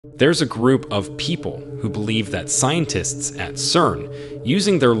There's a group of people who believe that scientists at CERN,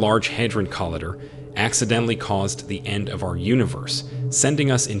 using their Large Hadron Collider, accidentally caused the end of our universe, sending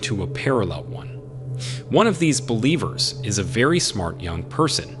us into a parallel one. One of these believers is a very smart young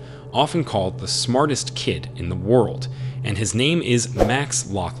person, often called the smartest kid in the world, and his name is Max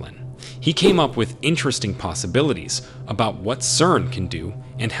Laughlin. He came up with interesting possibilities about what CERN can do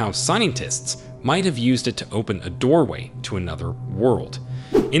and how scientists might have used it to open a doorway to another world.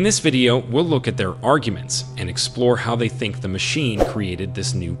 In this video, we'll look at their arguments and explore how they think the machine created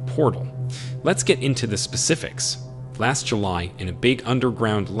this new portal. Let's get into the specifics. Last July, in a big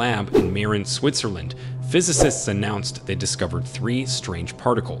underground lab in Meyrin, Switzerland, physicists announced they discovered 3 strange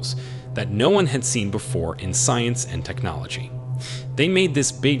particles that no one had seen before in science and technology. They made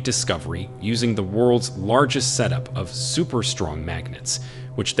this big discovery using the world's largest setup of super strong magnets,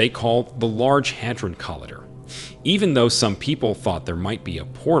 which they call the Large Hadron Collider. Even though some people thought there might be a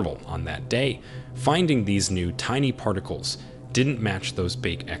portal on that day, finding these new tiny particles didn't match those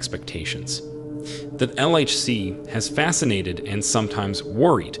big expectations. The LHC has fascinated and sometimes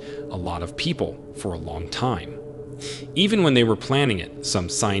worried a lot of people for a long time. Even when they were planning it, some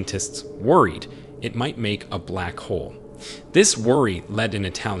scientists worried it might make a black hole. This worry led an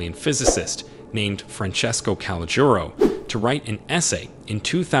Italian physicist named Francesco Calogero to write an essay in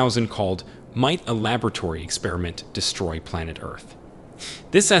 2000 called "Might a Laboratory Experiment Destroy Planet Earth?"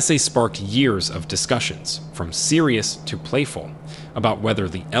 This essay sparked years of discussions, from serious to playful, about whether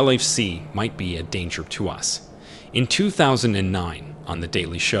the LHC might be a danger to us. In 2009, on The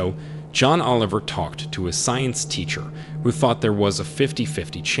Daily Show, John Oliver talked to a science teacher who thought there was a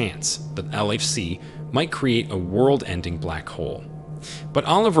 50-50 chance that LHC might create a world-ending black hole. But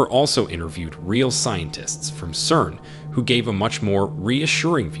Oliver also interviewed real scientists from CERN who gave a much more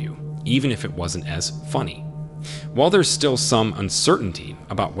reassuring view, even if it wasn't as funny. While there's still some uncertainty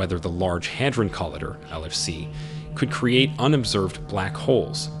about whether the Large Hadron Collider, LHC, could create unobserved black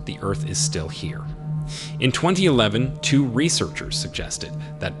holes, the Earth is still here. In 2011, 2 researchers suggested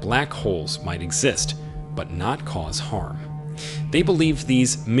that black holes might exist, but not cause harm. They believed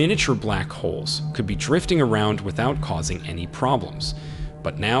these miniature black holes could be drifting around without causing any problems.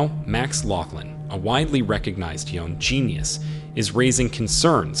 But now, Max Laughlin, a widely recognized young genius, is raising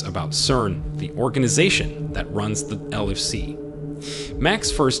concerns about CERN, the organization that runs the LHC.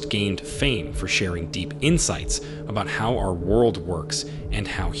 Max first gained fame for sharing deep insights about how our world works and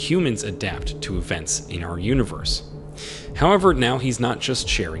how humans adapt to events in our universe. However, now he's not just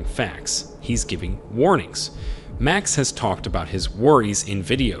sharing facts, he's giving warnings. Max has talked about his worries in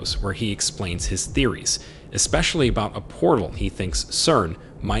videos where he explains his theories, especially about a portal he thinks CERN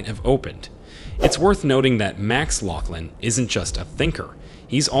might have opened. It's worth noting that Max Laughlin isn't just a thinker,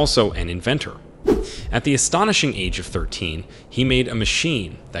 he's also an inventor. At the astonishing age of 13, he made a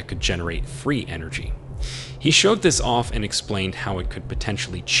machine that could generate free energy. He showed this off and explained how it could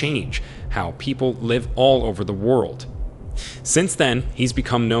potentially change how people live all over the world. Since then, he's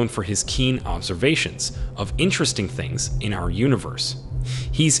become known for his keen observations of interesting things in our universe.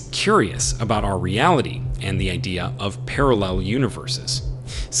 He's curious about our reality and the idea of parallel universes.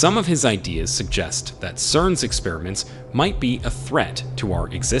 Some of his ideas suggest that CERN's experiments might be a threat to our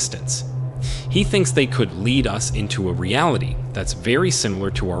existence. He thinks they could lead us into a reality that's very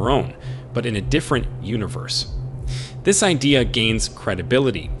similar to our own, but in a different universe. This idea gains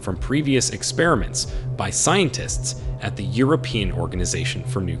credibility from previous experiments by scientists at the European Organization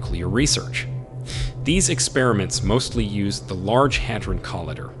for Nuclear Research. These experiments mostly use the Large Hadron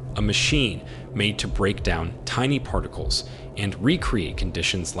Collider, a machine made to break down tiny particles and recreate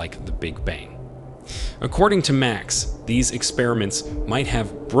conditions like the Big Bang. According to Max, these experiments might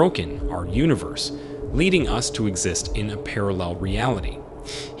have broken our universe, leading us to exist in a parallel reality.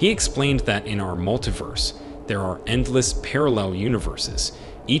 He explained that in our multiverse, there are endless parallel universes,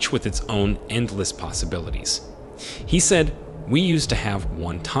 each with its own endless possibilities. He said, "We used to have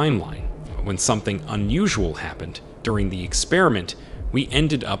one timeline. When something unusual happened during the experiment, we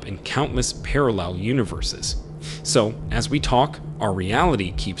ended up in countless parallel universes. So, as we talk, our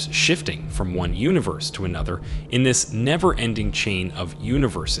reality keeps shifting from one universe to another in this never-ending chain of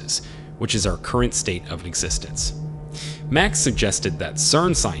universes, which is our current state of existence." Max suggested that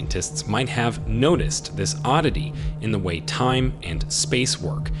CERN scientists might have noticed this oddity in the way time and space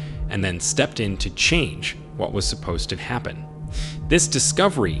work, and then stepped in to change what was supposed to happen. This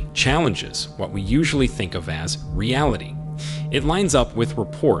discovery challenges what we usually think of as reality. It lines up with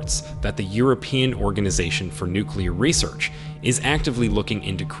reports that the European Organization for Nuclear Research is actively looking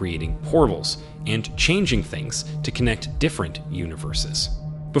into creating portals and changing things to connect different universes.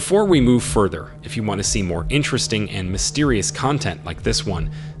 Before we move further, if you want to see more interesting and mysterious content like this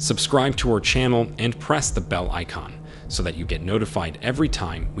one, subscribe to our channel and press the bell icon so that you get notified every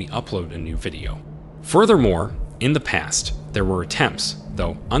time we upload a new video. Furthermore, in the past, there were attempts,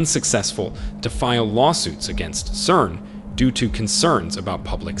 though unsuccessful, to file lawsuits against CERN due to concerns about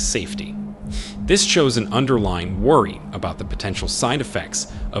public safety. This shows an underlying worry about the potential side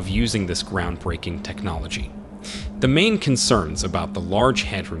effects of using this groundbreaking technology. The main concerns about the Large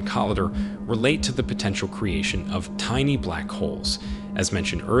Hadron Collider relate to the potential creation of tiny black holes, as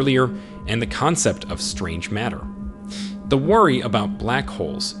mentioned earlier, and the concept of strange matter. The worry about black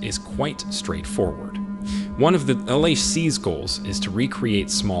holes is quite straightforward. One of the LHC's goals is to recreate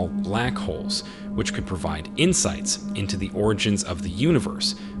small black holes, which could provide insights into the origins of the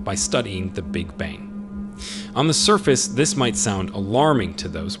universe by studying the Big Bang. On the surface, this might sound alarming to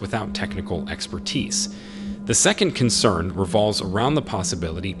those without technical expertise. The second concern revolves around the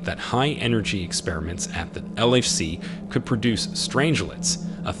possibility that high-energy experiments at the LHC could produce strangulates,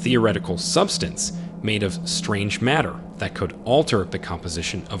 a theoretical substance made of strange matter that could alter the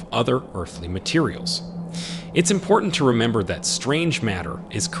composition of other earthly materials. It's important to remember that strange matter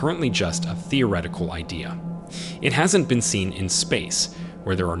is currently just a theoretical idea. It hasn't been seen in space,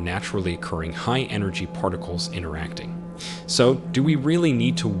 where there are naturally occurring high-energy particles interacting. So, do we really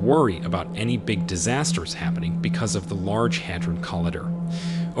need to worry about any big disasters happening because of the Large Hadron Collider?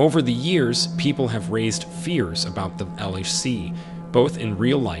 Over the years, people have raised fears about the LHC, both in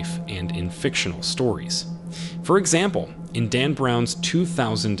real life and in fictional stories. For example, in Dan Brown's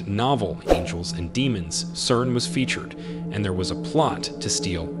 2000 novel Angels and Demons, CERN was featured, and there was a plot to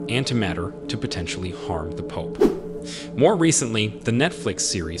steal antimatter to potentially harm the Pope. More recently, the Netflix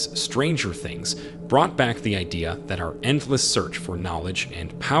series Stranger Things brought back the idea that our endless search for knowledge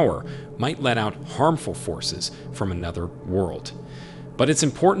and power might let out harmful forces from another world. But it's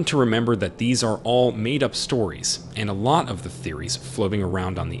important to remember that these are all made-up stories, and a lot of the theories floating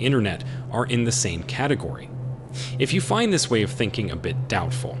around on the internet are in the same category. If you find this way of thinking a bit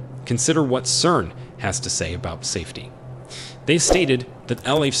doubtful, consider what CERN has to say about safety. They've stated that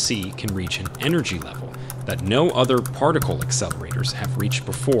LHC can reach an energy level that no other particle accelerators have reached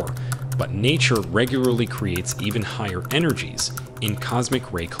before, but nature regularly creates even higher energies in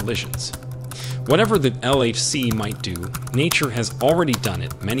cosmic ray collisions. Whatever the LHC might do, nature has already done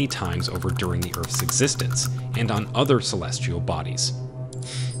it many times over during the Earth's existence and on other celestial bodies.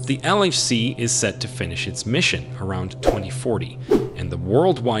 The LHC is set to finish its mission around 2040, and the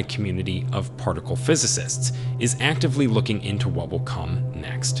worldwide community of particle physicists is actively looking into what will come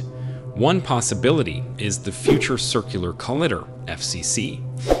next. One possibility is the Future Circular Collider, FCC,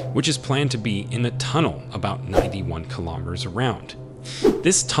 which is planned to be in a tunnel about 91 kilometers around.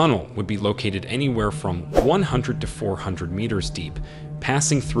 This tunnel would be located anywhere from 100 to 400 meters deep,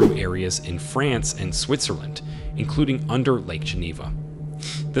 passing through areas in France and Switzerland, including under Lake Geneva.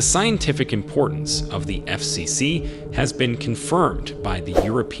 The scientific importance of the FCC has been confirmed by the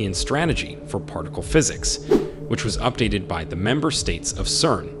European Strategy for Particle Physics, which was updated by the member states of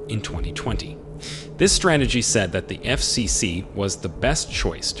CERN in 2020. This strategy said that the FCC was the best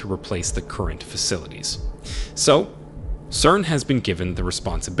choice to replace the current facilities. So, CERN has been given the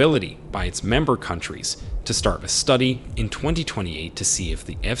responsibility by its member countries to start a study in 2028 to see if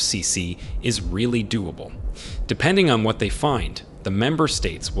the FCC is really doable. Depending on what they find, the member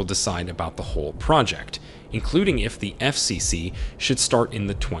states will decide about the whole project, including if the FCC should start in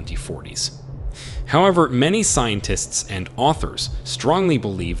the 2040s. However, many scientists and authors strongly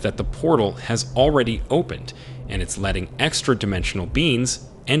believe that the portal has already opened and it's letting extra-dimensional beings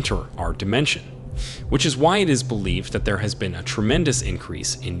enter our dimension, which is why it is believed that there has been a tremendous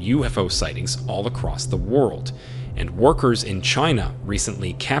increase in UFO sightings all across the world, and workers in China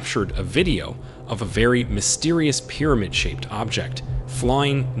recently captured a video of a very mysterious pyramid-shaped object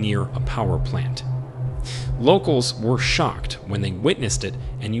flying near a power plant. Locals were shocked when they witnessed it,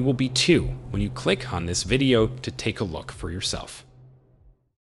 and you will be too when you click on this video to take a look for yourself.